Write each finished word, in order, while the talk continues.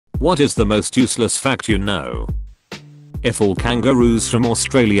What is the most useless fact you know? If all kangaroos from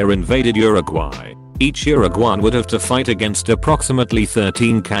Australia invaded Uruguay, each Uruguayan would have to fight against approximately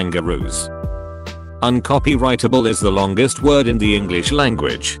 13 kangaroos. Uncopyrightable is the longest word in the English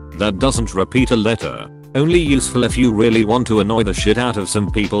language that doesn't repeat a letter. Only useful if you really want to annoy the shit out of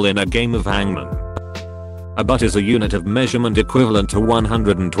some people in a game of hangman. A butt is a unit of measurement equivalent to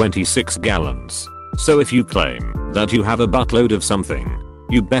 126 gallons. So if you claim that you have a buttload of something,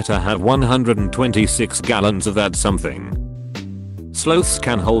 you better have 126 gallons of that something. Sloths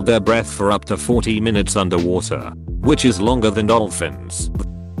can hold their breath for up to 40 minutes underwater, which is longer than dolphins.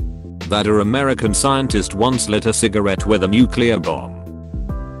 That American scientist once lit a cigarette with a nuclear bomb.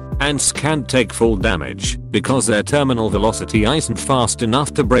 Ants can't take full damage because their terminal velocity isn't fast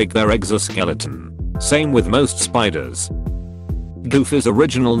enough to break their exoskeleton. Same with most spiders. Goofy's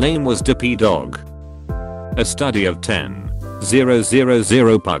original name was Dippy Dog. A study of 10,000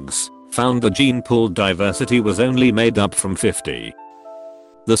 pugs found the gene pool diversity was only made up from 50.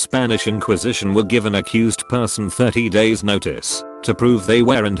 The Spanish Inquisition would give an accused person 30 days notice to prove they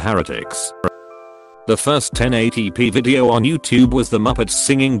weren't heretics. The first 1080p video on YouTube was the Muppets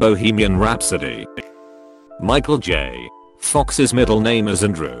singing Bohemian Rhapsody. Michael J. Fox's middle name is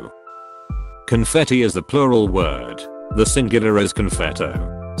Andrew. Confetti is the plural word. The singular is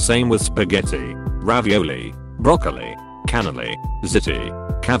confetto. Same with spaghetti, ravioli, broccoli, cannoli, zitti,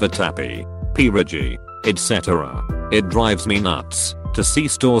 cavatappi, pirigi, etc. It drives me nuts to see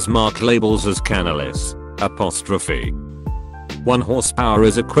stores mark labels as cannolis, apostrophe. 1 horsepower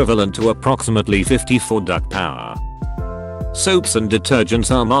is equivalent to approximately 54 duck power. Soaps and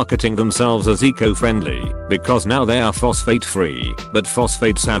detergents are marketing themselves as eco-friendly because now they are phosphate-free, but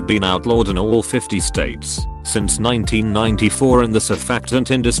phosphates have been outlawed in all 50 states since 1994, and the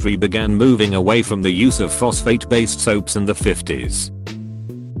surfactant industry began moving away from the use of phosphate-based soaps in the 50s.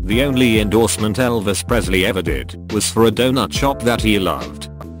 The only endorsement Elvis Presley ever did was for a donut shop that he loved.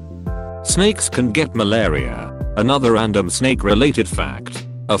 Snakes can get malaria. Another random snake-related fact.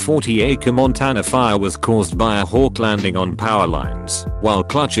 A 40-acre Montana fire was caused by a hawk landing on power lines while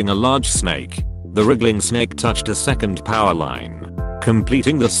clutching a large snake. The wriggling snake touched a second power line,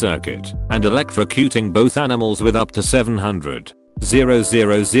 completing the circuit and electrocuting both animals with up to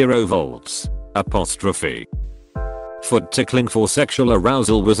 700,000 volts. Apostrophe. Foot tickling for sexual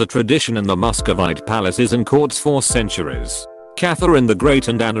arousal was a tradition in the Muscovite palaces and courts for centuries. Catherine the Great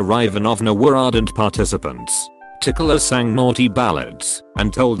and Anna Ivanovna were ardent participants. Ticklers sang naughty ballads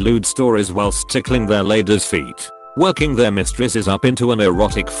and told lewd stories whilst tickling their ladies' feet, working their mistresses up into an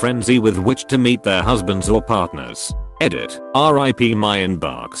erotic frenzy with which to meet their husbands or partners. Edit. RIP my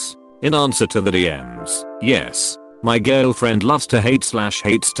inbox. In answer to the DMs, yes, my girlfriend loves to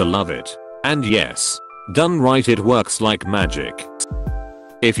hate/hates to love it. And yes, done right it works like magic.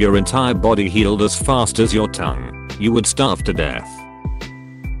 If your entire body healed as fast as your tongue, you would starve to death.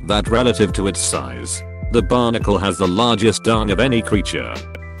 That relative to its size, the barnacle has the largest dung of any creature.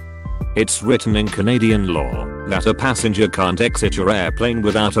 It's written in Canadian law that a passenger can't exit your airplane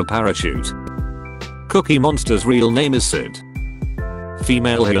without a parachute. Cookie Monster's real name is Sid.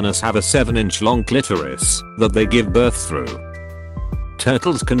 Female hyenas have a 7-inch long clitoris that they give birth through.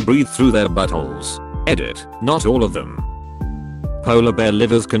 Turtles can breathe through their buttholes. Edit. Not all of them. Polar bear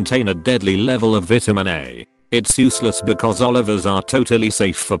livers contain a deadly level of vitamin A. It's useless because olivers are totally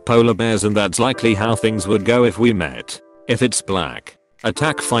safe for polar bears, and that's likely how things would go if we met. If it's black,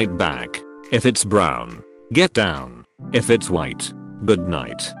 attack, fight back. If it's brown, get down. If it's white, good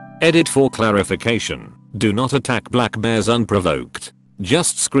night. Edit. For clarification, do not attack black bears unprovoked.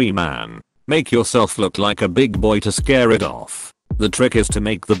 Just scream and make yourself look like a big boy to scare it off. The trick is to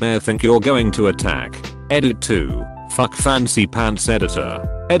make the bear think you're going to attack. Edit 2. Fuck fancy pants editor.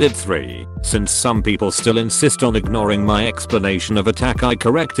 Edit 3. Since some people still insist on ignoring my explanation of attack, I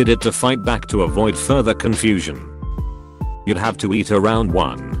corrected it to fight back to avoid further confusion. You'd have to eat around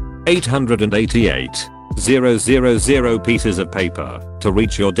 1,888,000 pieces of paper to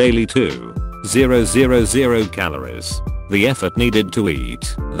reach your daily 2,000 calories. The effort needed to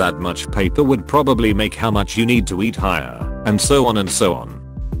eat that much paper would probably make how much you need to eat higher, and so on and so on.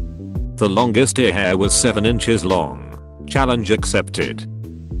 The longest ear hair was 7 inches long. Challenge accepted.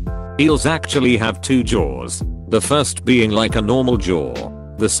 Eels actually have 2 jaws, the first being like a normal jaw,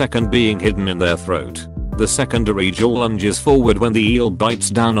 the second being hidden in their throat. The secondary jaw lunges forward when the eel bites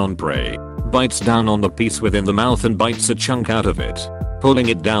down on prey, bites down on the piece within the mouth and bites a chunk out of it, pulling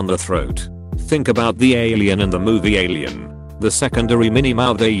it down the throat. Think about the alien in the movie Alien. The secondary mini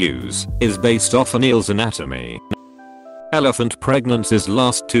mouth they use is based off an eel's anatomy. Elephant pregnancies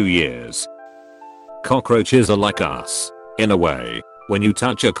last 2 years. Cockroaches are like us, in a way. When you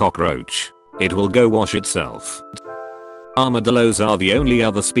touch a cockroach, it will go wash itself. Armadillos are the only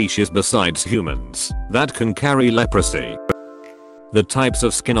other species besides humans that can carry leprosy. The types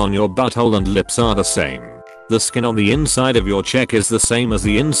of skin on your butthole and lips are the same. The skin on the inside of your cheek is the same as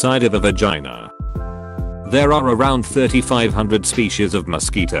the inside of a vagina. There are around 3,500 species of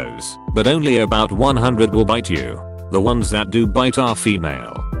mosquitoes, but only about 100 will bite you. The ones that do bite are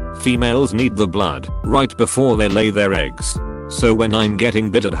female. Females need the blood right before they lay their eggs. So when I'm getting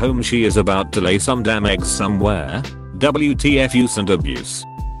bit at home, she is about to lay some damn eggs somewhere. WTF use and abuse.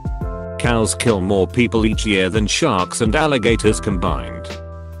 Cows kill more people each year than sharks and alligators combined.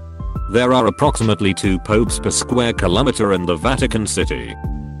 There are approximately 2 popes per square kilometer in the Vatican City.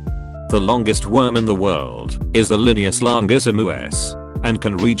 The longest worm in the world is the Linnaeus longissimus and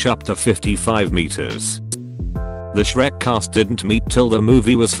can reach up to 55 meters. The Shrek cast didn't meet till the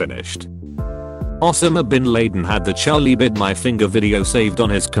movie was finished. Osama bin Laden had the Charlie bit my finger video saved on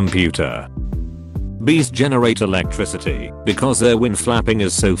his computer. Bees generate electricity because their wing flapping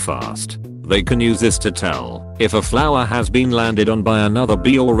is so fast. They can use this to tell if a flower has been landed on by another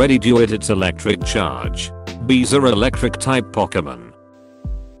bee already due at its electric charge. Bees are electric type Pokemon.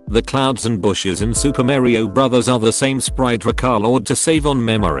 The clouds and bushes in Super Mario Bros. Are the same sprite recolored to save on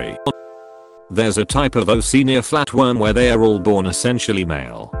memory. There's a type of Ocenia flatworm where they are all born essentially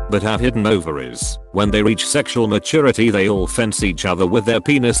male, but have hidden ovaries. When they reach sexual maturity, they all fence each other with their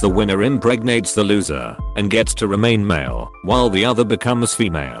penis. The winner impregnates the loser and gets to remain male, while the other becomes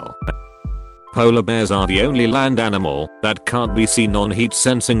female. Polar bears are the only land animal that can't be seen on heat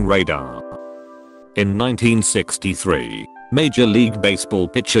sensing radar. In 1963, Major League Baseball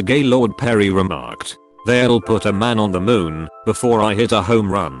pitcher Gaylord Perry remarked, "They'll put a man on the moon before I hit a home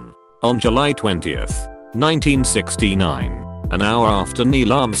run." On July 20th, 1969, an hour after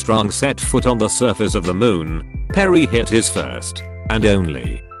Neil Armstrong set foot on the surface of the moon, Perry hit his first, and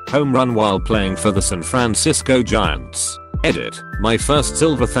only, home run while playing for the San Francisco Giants. Edit, my first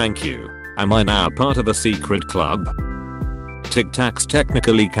silver thank you. Am I now part of a secret club? Tic Tacs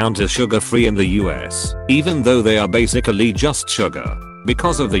technically count as sugar-free in the US, even though they are basically just sugar,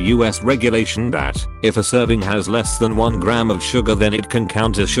 because of the US regulation that if a serving has less than 1 gram of sugar then it can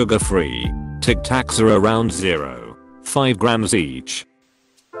count as sugar-free. Tic Tacs are around 0.5 grams each.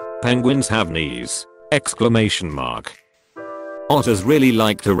 Penguins have knees! Exclamation mark. Otters really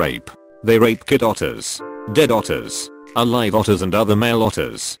like to rape. They rape kid otters, dead otters, alive otters and other male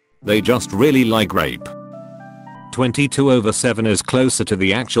otters. They just really like rape. 22/7 is closer to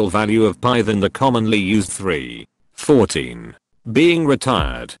the actual value of pi than the commonly used 3/14. Being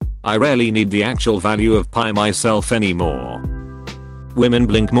retired, I rarely need the actual value of pi myself anymore. Women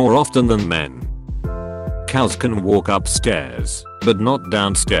blink more often than men. Cows can walk upstairs, but not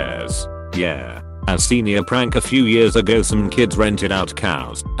downstairs. Yeah. A senior prank a few years ago, some kids rented out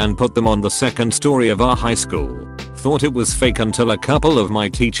cows and put them on the 2nd story of our high school. Thought it was fake until a couple of my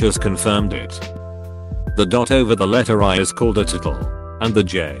teachers confirmed it. The dot over the letter I is called a tittle, and the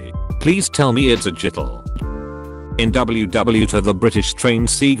J. Please tell me it's a jittle. In WW2, the British trained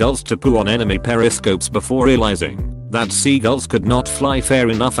seagulls to poo on enemy periscopes before realizing that seagulls could not fly far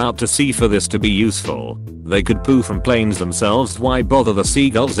enough out to sea for this to be useful. They could poo from planes themselves, why bother the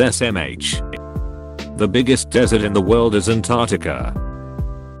seagulls SMH? The biggest desert in the world is Antarctica.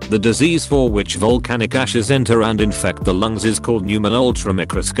 The disease for which volcanic ashes enter and infect the lungs is called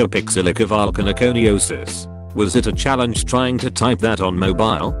pneumoultramicroscopic silicovolcaniconiosis. Was it a challenge trying to type that on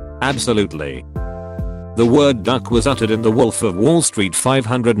mobile? Absolutely. The word duck was uttered in The Wolf of Wall Street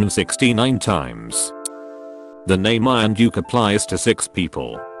 569 times. The name Iron Duke applies to 6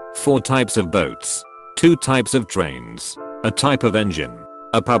 people, 4 types of boats, 2 types of trains, a type of engine,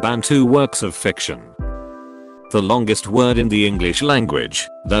 a pub and 2 works of fiction. The longest word in the English language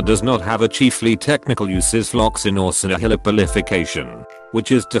that does not have a chiefly technical use is floxinohilipilification,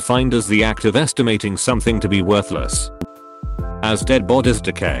 which is defined as the act of estimating something to be worthless. As dead bodies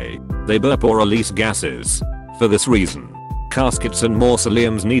decay, they burp or release gases. For this reason, caskets and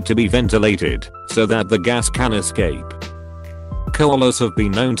mausoleums need to be ventilated so that the gas can escape. Koalas have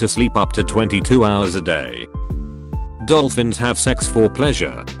been known to sleep up to 22 hours a day. Dolphins have sex for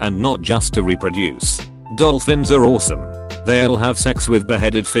pleasure and not just to reproduce. Dolphins are awesome. They'll have sex with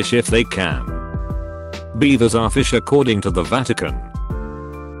beheaded fish if they can. Beavers are fish according to the Vatican.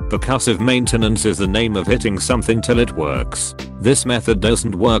 Percussive maintenance is the name of hitting something till it works. This method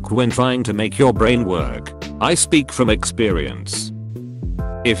doesn't work when trying to make your brain work. I speak from experience.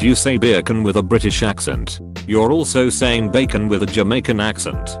 If you say bacon with a British accent, you're also saying bacon with a Jamaican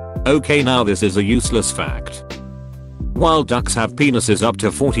accent. Okay, now this is a useless fact. Wild ducks have penises up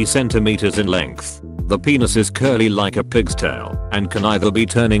to 40 centimeters in length. The penis is curly like a pig's tail and can either be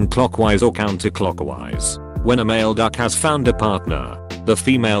turning clockwise or counterclockwise. When a male duck has found a partner, the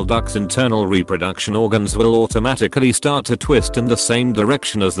female duck's internal reproduction organs will automatically start to twist in the same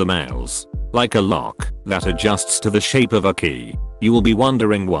direction as the male's, like a lock that adjusts to the shape of a key. You will be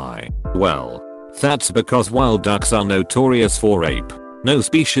wondering why. Well, that's because wild ducks are notorious for rape. No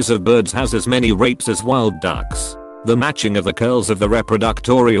species of birds has as many rapes as wild ducks. The matching of the curls of the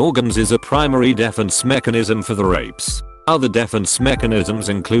reproductory organs is a primary defense mechanism for the rapes. Other defense mechanisms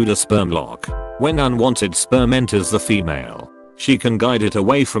include a sperm lock. When unwanted sperm enters the female, she can guide it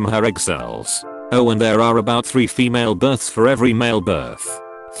away from her egg cells. Oh, and there are about 3 female births for every male birth.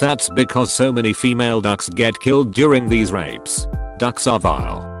 That's because so many female ducks get killed during these rapes. Ducks are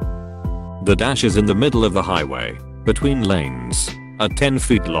vile. The dashes in the middle of the highway, between lanes, are 10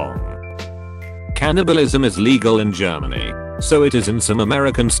 feet long. Cannibalism is legal in Germany, so it is in some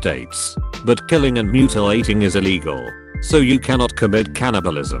American states, but killing and mutilating is illegal, so you cannot commit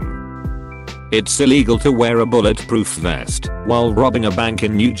cannibalism. It's illegal to wear a bulletproof vest while robbing a bank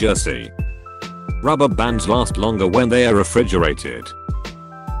in New Jersey. Rubber bands last longer when they are refrigerated.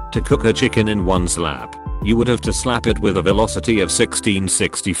 To cook a chicken in one slap, you would have to slap it with a velocity of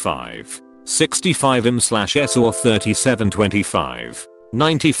 1665, 65 mph or 3725,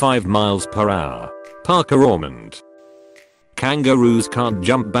 95 miles per hour. Parker Ormond. Kangaroos can't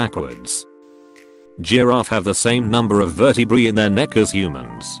jump backwards. Giraffe have the same number of vertebrae in their neck as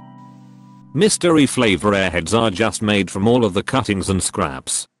humans. Mystery flavor airheads are just made from all of the cuttings and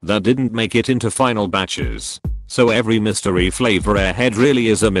scraps that didn't make it into final batches. So every mystery flavor airhead really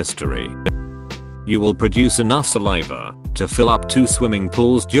is a mystery. You will produce enough saliva to fill up 2 swimming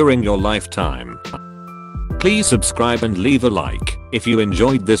pools during your lifetime. Please subscribe and leave a like if you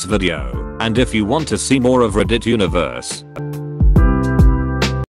enjoyed this video, and if you want to see more of Reddit Universe.